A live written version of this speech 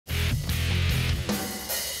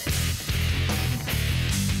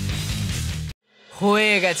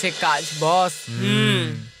হয়ে গেছে কাজ বস।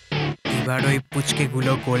 এবার ওই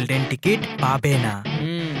পুচকেগুলো গোল্ডেন টিকিট পাবে না।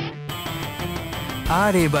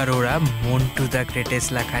 আর এবার ওরা মন্টু দা গ্রেটেস্ট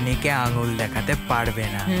লাখানিকে আঙুল দেখাতে পারবে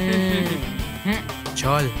না।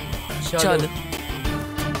 চল চল।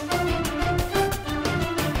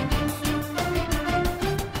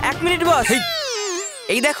 এক মিনিট বস,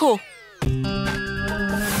 এই দেখো।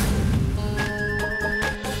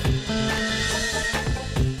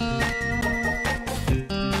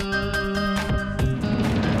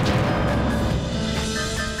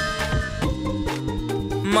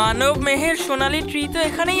 মানব মেহের সোনালী ট্রি তো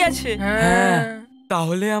এখানেই আছে। হ্যাঁ,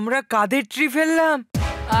 তাহলে আমরা কাদের ট্রি ফেললাম?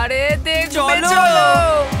 আরে দেখ, চলো।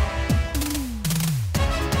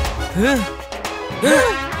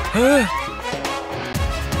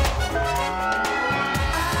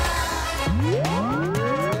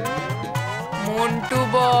 মন্টু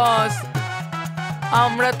বস,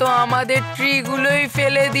 আমরা তো আমাদের ট্রি গুলোই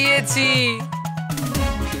ফেলে দিয়েছি।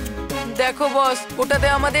 দেখো বস, ওটাতে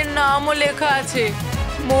আমাদের নামও লেখা আছে,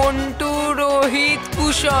 মন্টু, রোহিত,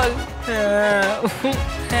 কুশল।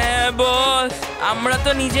 হ্যাঁ বস, আমরা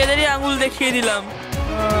তো নিজেদেরই আঙুল দেখিয়ে দিলাম।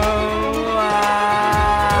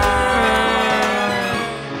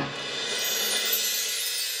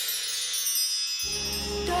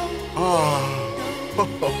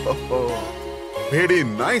 Very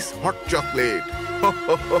nice hot chocolate.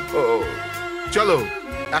 চলো,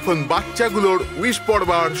 এখন বাচ্চাগুলোর উইশ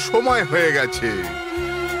পড়বার সময় হয়ে গেছে।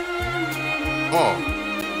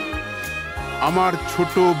 আমার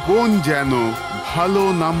ছোট বোন যেন ভালো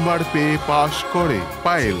নাম্বার পেয়ে পাশ করে।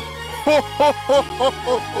 Payel,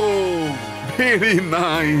 very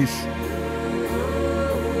nice.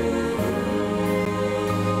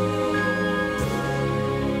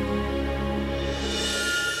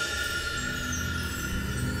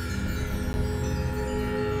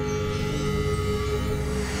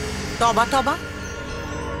 তবা তবা,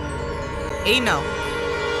 এই নাও।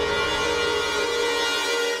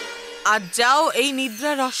 আর যাও এই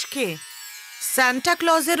নিদ্রা রসকে সান্টা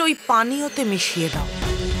ক্লজের ওই পানীয়তে মিশিয়ে দাও।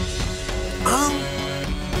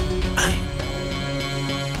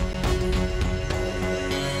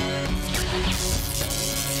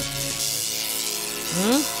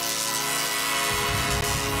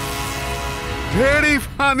 Very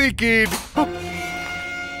funny kid.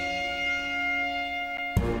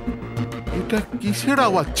 এটা কিসের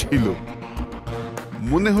আওয়াজ ছিল?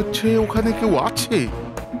 মনে হচ্ছে ওখানে কেউ আছে।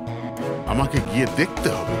 আমাকে গিয়ে দেখতে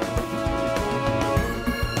হবে।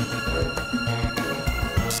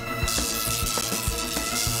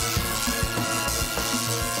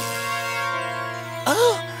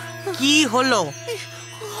 কি হলো?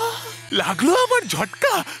 লাগলো আমার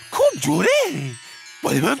ঝটকা খুব জোরে।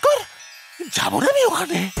 ভয়ঙ্কর, যাবো না আমি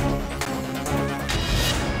ওখানে।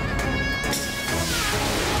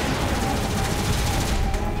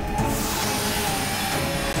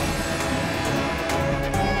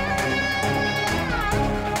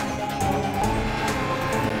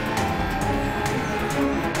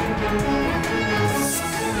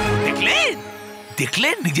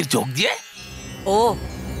 দেখলেন নিজের চোখ দিয়ে? ও,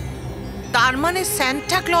 তার মানে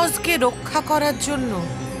সান্টা ক্লজকে রক্ষা করার জন্য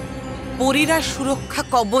পরীরা সুরক্ষা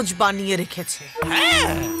কবচ বানিয়ে রেখেছে।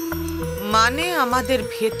 মানে আমাদের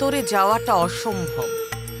ভেতরে যাওয়াটা অসম্ভব,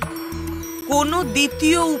 কোনো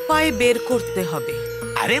দ্বিতীয় উপায় বের করতে হবে।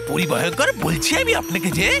 আরে পরিভয়ঙ্কর, বলছি আমি আপনাকে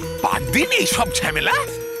যে বাদ দিন এই সব ঝামেলা।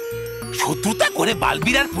 শত্রুতা করে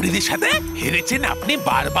বালবীর আর পরীদের সাথে হেরেছেন আপনি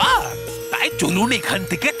বারবার। তাই চলুন এখান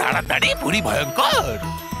থেকে তাড়াতাড়ি। পরিভয়ঙ্কর,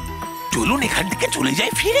 চলুন এখান থেকে চলে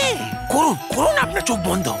যাই ফিরে। করুন করুন আপনার চোখ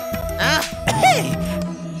বন্ধ।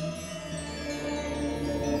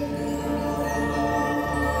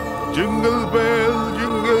 Jingle bell,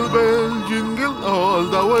 jingle bell, jingle all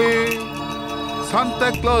the way. Santa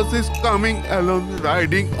Claus is coming along,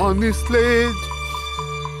 riding on his sledge.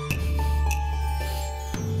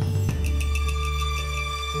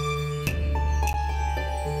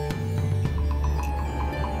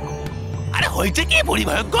 আরে হয়েছে কি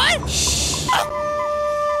পরিভয়ঙ্কর?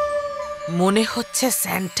 মনে হচ্ছে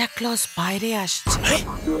সান্টা ক্লজ বাইরে আসছে।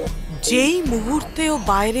 যেই মুহূর্তে ও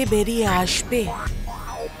বাইরে বেরিয়ে আসবে,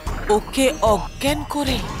 ওকে অজ্ঞান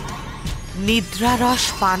করে নিদ্রা রস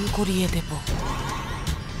পান করিয়ে দেব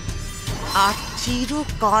আর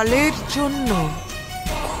চিরকালের জন্য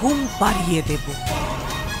ঘুম পাড়িয়ে দেব।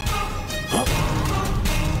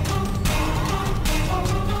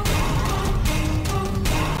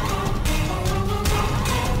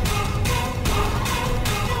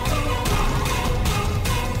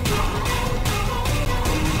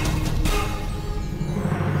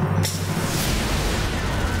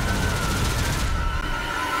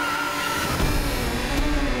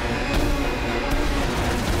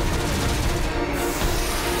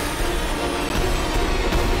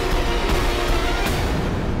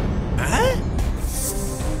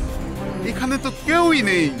 এখানে তো কেউই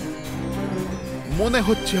নেই। মনে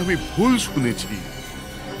হচ্ছে আমি ভুল শুনেছি।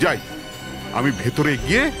 যাই, আমি ভেতরে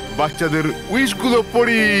গিয়ে বাচ্চাদের উইশগুলো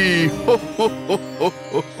পড়ি। হো হো হো হো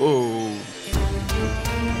হো হো।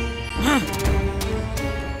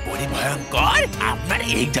 ওরে ভয়ঙ্কর, আপনার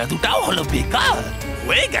এই জাদুটাও হলো বেকার।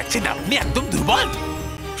 হয়ে গেছেন আপনি একদম দুর্বল।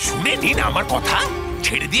 শুনে নিন আমার কথা,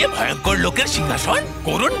 ছেড়ে দিয়ে ভয়ঙ্কর লোকের সিংহাসন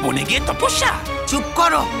করুন বনে গিয়ে তপস্যা। চুপ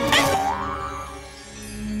করো।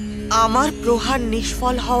 আমার প্রহার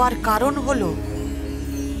নিষ্ফল হওয়ার কারণ হলো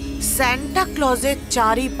সান্টা ক্লজের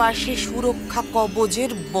চারিপাশে সুরক্ষা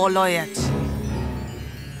কবচের বলয় আছে।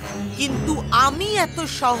 কিন্তু আমি এত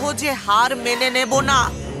সহজে হার মেনে নেব না।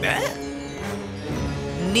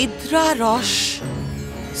 নিদ্রা রস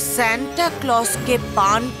সান্টা ক্লজকে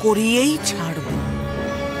পান করিয়েই ছাড়ব।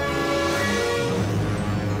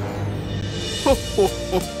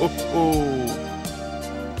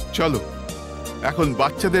 চলো, এখন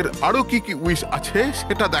বাচ্চাদের আরো কি কি উইশ আছে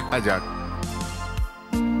সেটা দেখা যাক।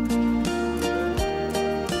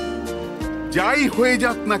 যাই হয়ে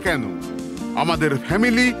যাক না কেন, আমাদের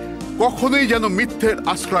ফ্যামিলি কখনোই যেন মিথ্যের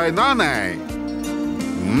আশ্রয় না নেয়।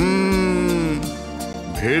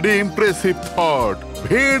 Very impressive thought,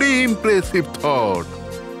 very impressive thought.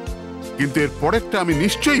 কিন্তু এর পরেরটা আমি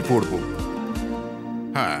নিশ্চয়ই পড়ব।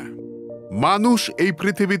 হ্যাঁ, মানুষ এই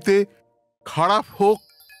পৃথিবীতে খারাপ হোক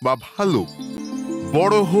বা ভালো,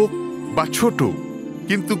 বড় হোক বা ছোট,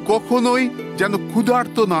 কিন্তু কখনোই যেন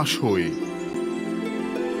ক্ষুধার্ত না শোয়।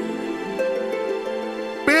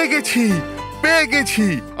 পেয়ে গেছি, পেয়ে গেছি,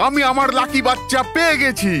 আমি আমার লাকি বাচ্চা পেয়ে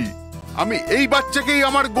গেছি। আমি এই বাচ্চাকেই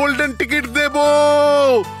আমার golden ticket Dev.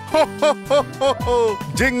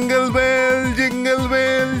 Jingle bell, jingle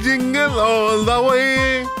bell, jingle all the way,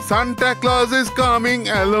 Santa Claus is coming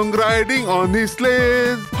along riding on his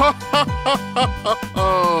sleigh.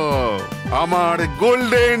 আমার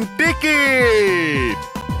গোল্ডেন টিকিট।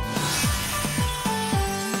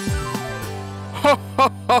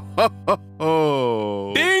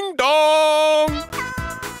 ডিং ডং,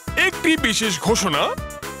 একটি বিশেষ ঘোষণা।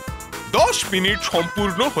 10 মিনিট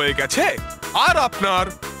সম্পূর্ণ হয়ে গেছে আর আপনার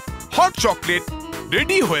হট চকলেট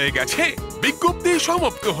রেডি হয়ে গেছে। বিজ্ঞপ্তি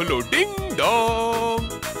সমাপ্ত হলো। Ding dong.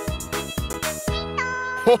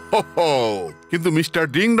 কিন্তু মিস্টার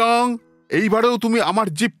ডিং ডং, এইবারেও তুমি আমার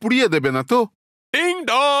জিপ পুড়িয়ে দেবে না তো? Ding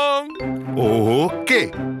dong. ওকে,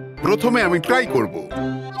 প্রথমে আমি ট্রাই করব।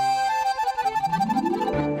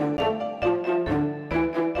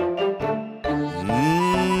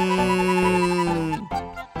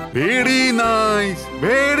 Very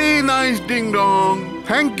nice ding dong.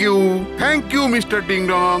 Thank you mister ding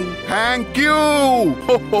dong, thank you.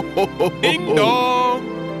 Ding dong,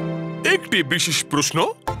 একটি বিশেষ প্রশ্ন।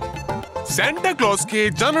 সান্টা ক্লজকে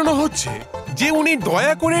জানানো হচ্ছে যে উনি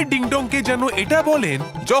দয়া করে ডিংডংকে যেন এটা বলেন,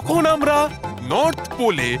 যখন আমরা নর্থ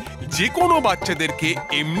পোলে যে কোনো বাচ্চাদেরকে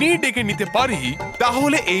এমনি ডেকে নিতে পারি,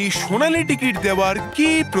 তাহলে এই সোনালী টিকিট দেওয়ার কি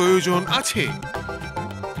প্রয়োজন আছে?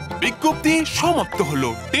 বিজ্ঞপ্তি সমাপ্ত হলো।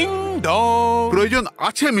 Ding dong. প্রয়োজন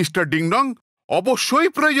আছে মিস্টার ডিং ডং, অবশ্যই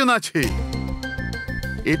প্রয়োজন আছে।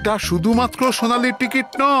 এটা শুধুমাত্র সোনালী টিকিট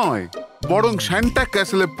নয়, বরং সান্টা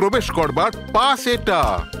ক্যাসেলে প্রবেশ করবার পাস।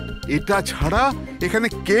 এটা ছাড়া এখানে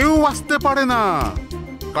কেউ আসতে পারে না,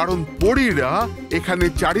 কারণ পরীরা এখানে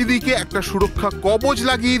চারিদিকে একটা সুরক্ষা কবচ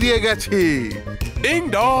লাগিয়ে দিয়ে গেছে। ডিং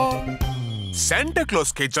ডং, সান্টা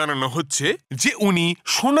ক্লজকে জানানো হচ্ছে যে উনি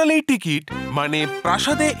সোনালী টিকিট মানে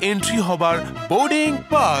প্রাসাদে এন্ট্রি হবার বোর্ডিং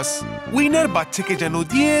পাস উইনার বাচ্চাকে যেন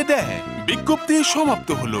দিয়ে দেয়। বিজ্ঞপ্তি সমাপ্ত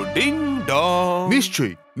হলো। Ding dong.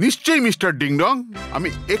 নিশ্চয়ই মিস্টার ডিং ডং, আমি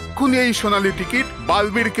এক্ষুনি এই সোনালী টিকিট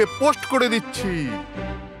বালবীরকে পোস্ট করে দিচ্ছি,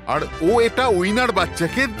 আর ও এটা উইনার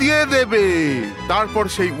বাচ্চাকে দিয়ে দেবে। তারপর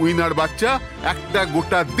সেই উইনার বাচ্চা একটা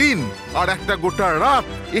গোটা দিন আর একটা গোটা রাত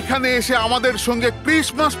এখানে এসে আমাদের সঙ্গে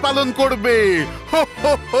ক্রিসমাস পালন করবে।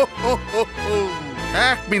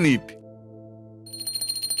 1 মিনিট।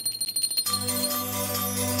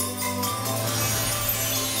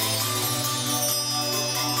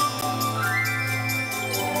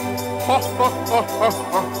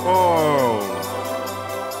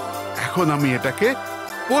 এখন আমি এটাকে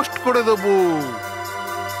পোস্ট করে দেবো।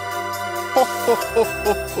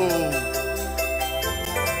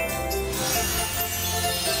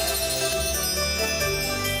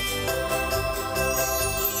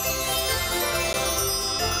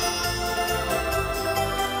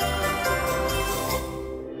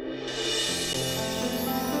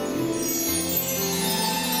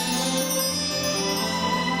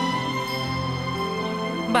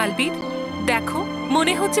 বালবীর, দেখো,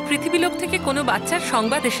 মনে হচ্ছে পৃথিবীলোক থেকে কোনো বাচ্চার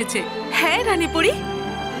সংবাদ এসেছে। হ্যাঁ রানী পরি,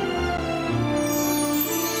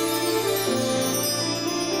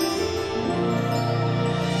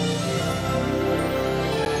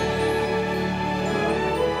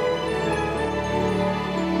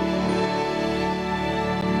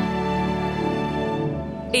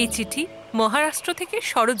 এই চিঠি মহারাষ্ট্র থেকে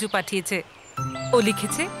সরজু পাঠিয়েছে। ও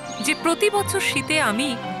লিখেছে যে প্রতি বছর শীতে আমি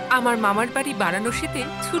আমার মামার বাড়ি বারাণসীতে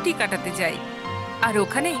ছুটি কাটাতে যাই, আর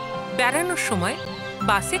ওখানে বেড়ানোর সময়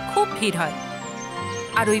বাসে খুব ভিড় হয়,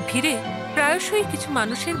 আর ওই ভিড়ে প্রায়শই কিছু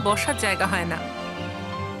মানুষের বসার জায়গা হয় না,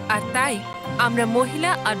 আর তাই আমরা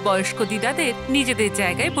মহিলা আর বয়স্ক দিদাদের নিজেদের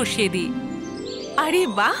জায়গায় বসিয়ে দিই। আরে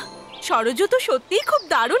বাহ, সরজু তো সত্যিই খুব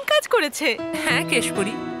দারুণ কাজ করেছে। হ্যাঁ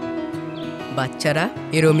কেশপুরী। বাচ্চারা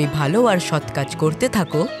এরমই ভালো আর সৎ কাজ করতে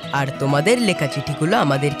থাকো, আর তোমাদের লেখা চিঠিগুলো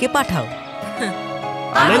আমাদেরকে পাঠাও।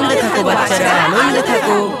 আনন্দে থাকো বাচ্চারা, আনন্দে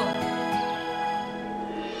থাকো।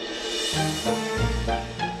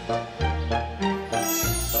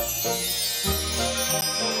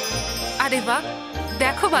 আরে বাহ,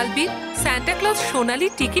 দেখো বালবীর, সান্টা ক্লজ সোনালি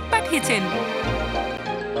টিকিট পাঠিয়েছেন।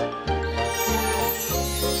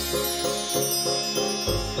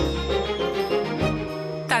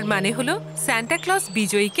 তার মানে হলো সান্টা ক্লজ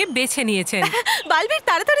বিজয়ীকে বেছে নিয়েছেন। বালবীর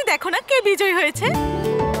তাড়াতাড়ি দেখো না কে বিজয়ী হয়েছে।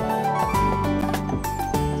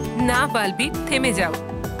 না বালবীর, থেমে যাও,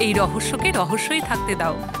 এই রহস্যকে রহস্যই থাকতে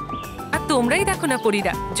দাও। আর তোমরাই দেখো না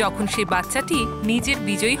পরীরা, যখন সেই বাচ্চাটি নিজের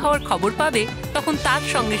বিজয়ী হওয়ার খবর পাবে তখন তার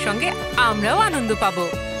সঙ্গে সঙ্গে আমরাও আনন্দ পাবো,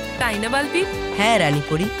 তাই না বালবীর? হ্যাঁ রানী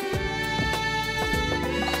পরি।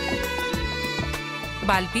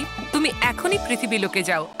 বালবীর, তুমি এখনই পৃথিবীলোকে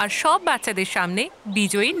যাও আর সব বাচ্চাদের সামনে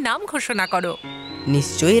বিজয়ীর নাম ঘোষণা করো।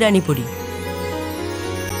 নিশ্চয়ই রানী পরি।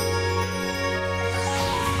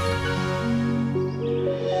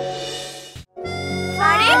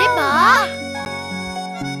 আরে বাহ,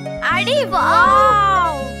 আরে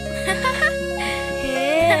বাহ।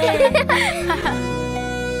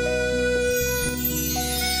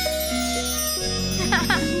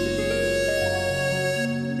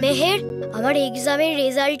 মেহের, আমার এক্সামের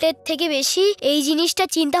রেজাল্টের থেকে বেশি এই জিনিসটা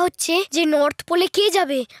চিন্তা হচ্ছে যে নর্থ পোলে কে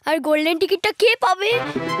যাবে আর গোল্ডেন টিকিটটা কে পাবে।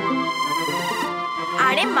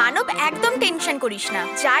 আরে মানব, একদম টেনশন করিস না,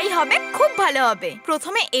 যাই হবে খুব ভালো হবে।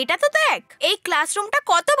 প্রথমে এটা তো দেখ, এই ক্লাসরুমটা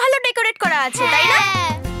কত ভালো ডেকোরেট করা আছে, তাই না?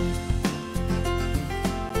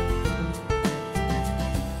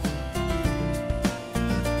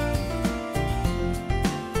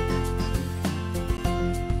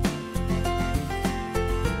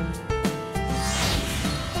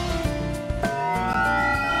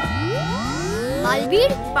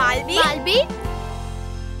 বালবীর, বালবীর, বালবীর।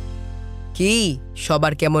 কি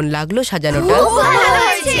সবার কেমন লাগলো সাজানোটা?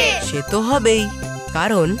 সে তো হবেই,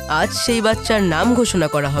 কারণ আজ সেই বাচ্চার নাম ঘোষণা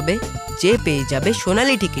করা হবে যে পেয়ে যাবে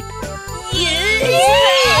সোনালি টিকিট।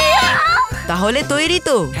 তাহলে তৈরি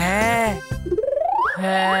তো? হ্যাঁ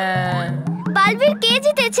হ্যাঁ। বালবীর, কে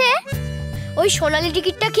জিতেছে? ওই সোনালি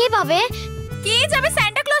টিকিটটা কে পাবে? কে যাবে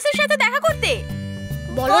সান্টা ক্লজের সাথে দেখা করতে?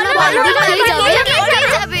 বলো না বালবীর, কে যাবে? কে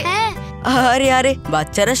যাবে? আরে আরে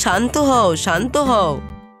বাচ্চারা, শান্ত হও, শান্ত হও।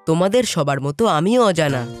 তোমাদের সবার মতো আমিও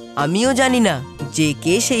অজানা, আমিও জানি না যে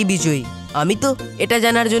কে সেই বিজয়ী। আমি তো এটা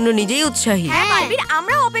জানার জন্য নিজেই উৎসাহী। হ্যাঁ বালবীর,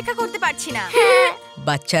 আমরাও অপেক্ষা করতে পারছি না।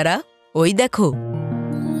 বাচ্চারা, ওই দেখো,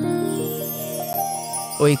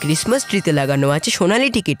 ওই ক্রিসমাস ট্রিতে লাগানো আছে সোনালি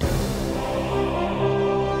টিকিট।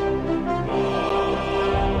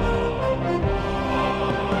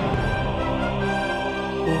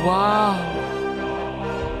 ওয়াও!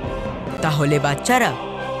 তাহলে বাচ্চারা,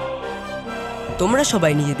 তোমরা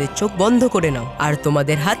সবাই নিজেদের চোখ বন্ধ করে নাও আর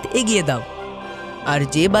তোমাদের হাত এগিয়ে দাও, আর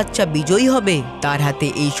যে বাচ্চা বিজয়ী হবে তার হাতে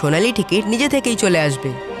এই সোনালি টিকিট নিজে থেকেই চলে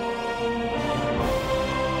আসবে।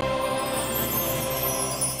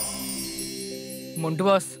 মন্টু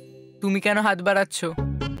বস, তুমি কেন হাত বাড়াচ্ছ?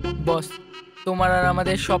 বস, তোমার আর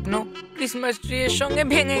আমাদের স্বপ্ন ক্রিসমাস ট্রি এর সঙ্গে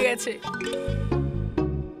ভেঙে গেছে।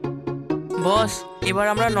 বস, এবার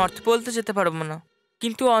আমরা নর্থ পোল তো যেতে পারবো না,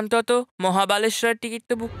 কিন্তু অন্তত মহাবালেশ্বরের টিকিট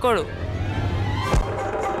তো বুক করো।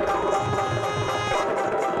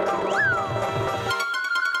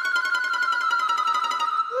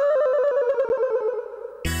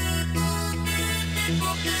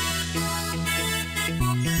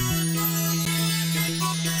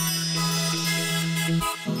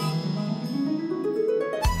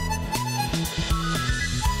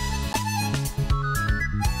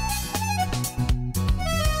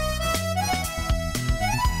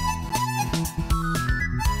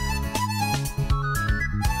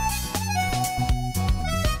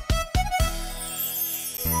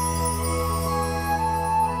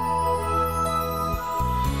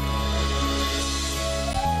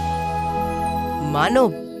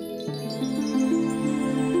 মানব,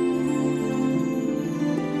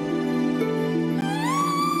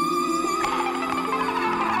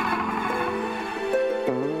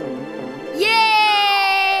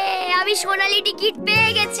 আমি সোনালি টিকিট পেয়ে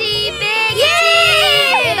গেছি,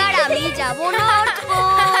 এবার আমি যাব নর্থ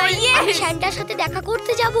পোল। আমি স্যান্টার সাথে দেখা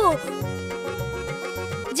করতে যাব।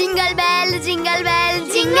 Jingle bell jingle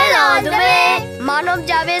all the way, মানব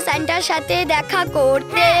যাবে স্যান্টার সাথে দেখা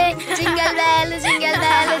করতে। Jingle bell jingle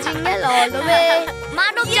all the way,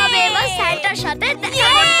 মানব যাবে এবার স্যান্টার সাথে দেখা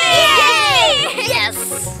করতে। ইয়েস!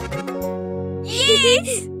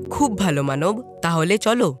 খুব ভালো মানব, তাহলে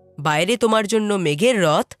চলো, বাইরে তোমার জন্য মেঘের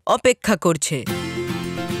রথ অপেক্ষা করছে।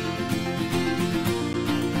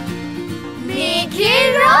 মেঘের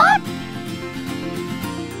রথ?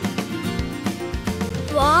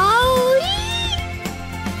 ওয়াও!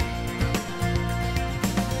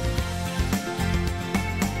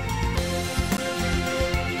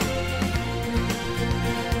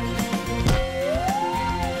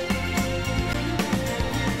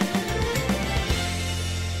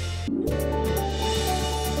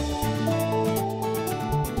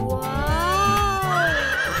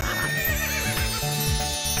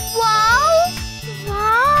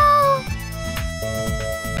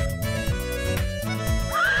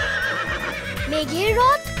 মেঘের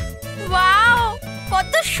রথ? ওয়াও,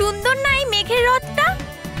 কত সুন্দর না এই মেঘের রথটা।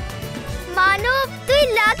 মানব তুই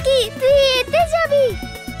লাকি, তুই এতে যাবি।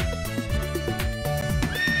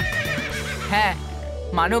 হ্যাঁ,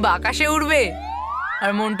 মানব আকাশে উড়বে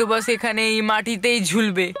আর মন্টু বস এখানে এই মাটিতেই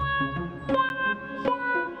ঝুলবে।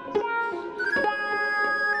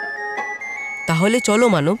 তাহলে চলো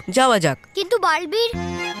মানব, যাওয়া যাক। কিন্তু বালবীর,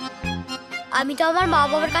 আমি তো আমার মা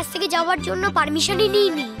বাবার কাছ থেকে যাওয়ার জন্য পারমিশনই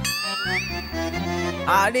নিইনি।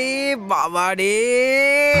 আরে বাবা রে!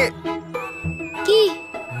 কি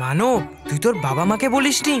মানব, তুই তোর বাবা মাকে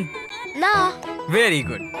বলিসনি? না। ভেরি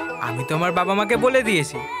গুড, আমি তো আমার বাবা মাকে বলে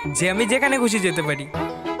দিয়েছি যে আমি যেখানে খুশি যেতে পারি।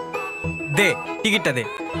 দে টিকিটটা দে।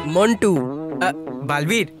 মন্টু,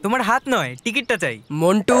 বালবীর, তোমার হাত নয়, টিকিটটা চাই।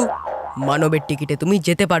 মন্টু, মানবের টিকিটে তুমি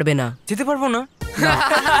যেতে পারবে না। যেতে পারবো না?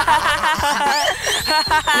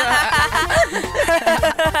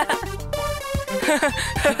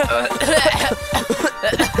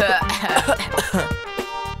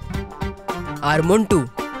 আর মন্টু,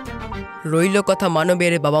 রইল কথা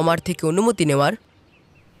মানবের বাবা মার থেকে অনুমতি নেওয়ার,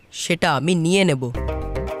 সেটা আমি নিয়ে নেব।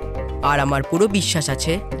 আর আমার পুরো বিশ্বাস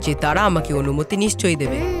আছে যে তারা আমাকে অনুমতি নিশ্চয়ই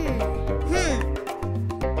দেবে।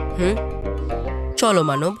 চলো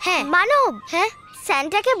মানব। হ্যাঁ মানব, হ্যাঁ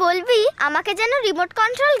স্যান্টাকে বলবি আমাকে যেন রিমোট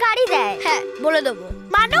কন্ট্রোল গাড়ি দেয়। হ্যাঁ বলে দেবো।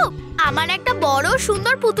 মানব, আমার একটা বড়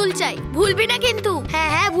সুন্দর পুতুল চাই, ভুলবি না কিন্তু। হ্যাঁ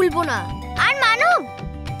হ্যাঁ ভুলবো না। আর মানব,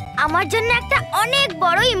 আমার জন্য একটা অনেক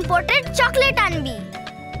বড় ইম্পোর্টেড চকলেট আনবি।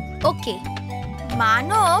 ওকে।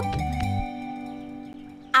 মানব,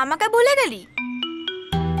 আমাকে ভুলে গেলি?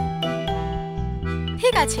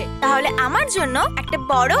 ঠিক আছে, তাহলে আমার জন্য একটা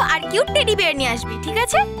বড় আর কিউট টেডি বিয়ার নিয়ে আসবি, ঠিক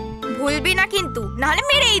আছে? ভুলবি না কিন্তু, নাহলে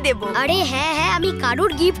মেরেই দেব। আরে হ্যাঁ হ্যাঁ, আমি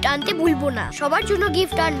কারোর গিফট আনতে ভুলবো না, সবার জন্য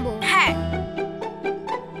গিফট আনবো। হ্যাঁ,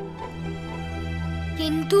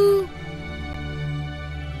 কিন্তু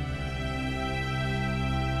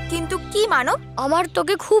কিন্তু কি মানব? আমার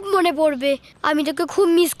তোকে খুব মনে পড়বে, আমি তোকে খুব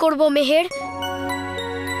মিস করব মেহের।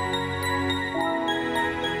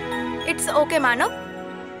 ইটস ওকে মানব।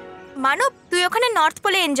 মানব, তুই ওখানে নর্থ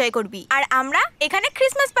পোলে এনজয় করবি আর আমরা এখানে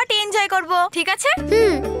ক্রিসমাস পার্টি এনজয় করব, ঠিক আছে?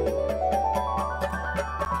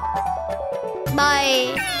 বাই।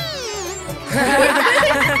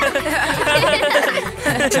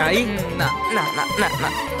 চাই না না না না না।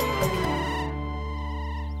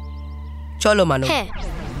 চলো মানব। হ্যাঁ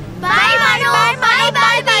by Manab, bye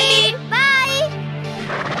bye bye bye.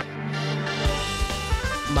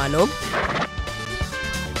 Manab,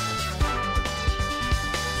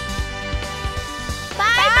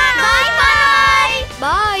 bye bye bye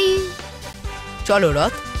bye. চলো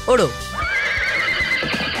রথ ওড়ো।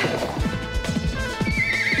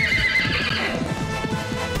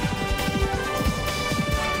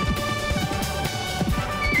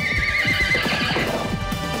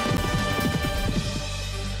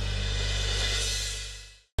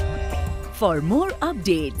 For more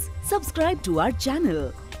updates, subscribe to our channel,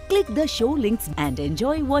 click the show links and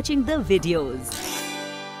enjoy watching the videos.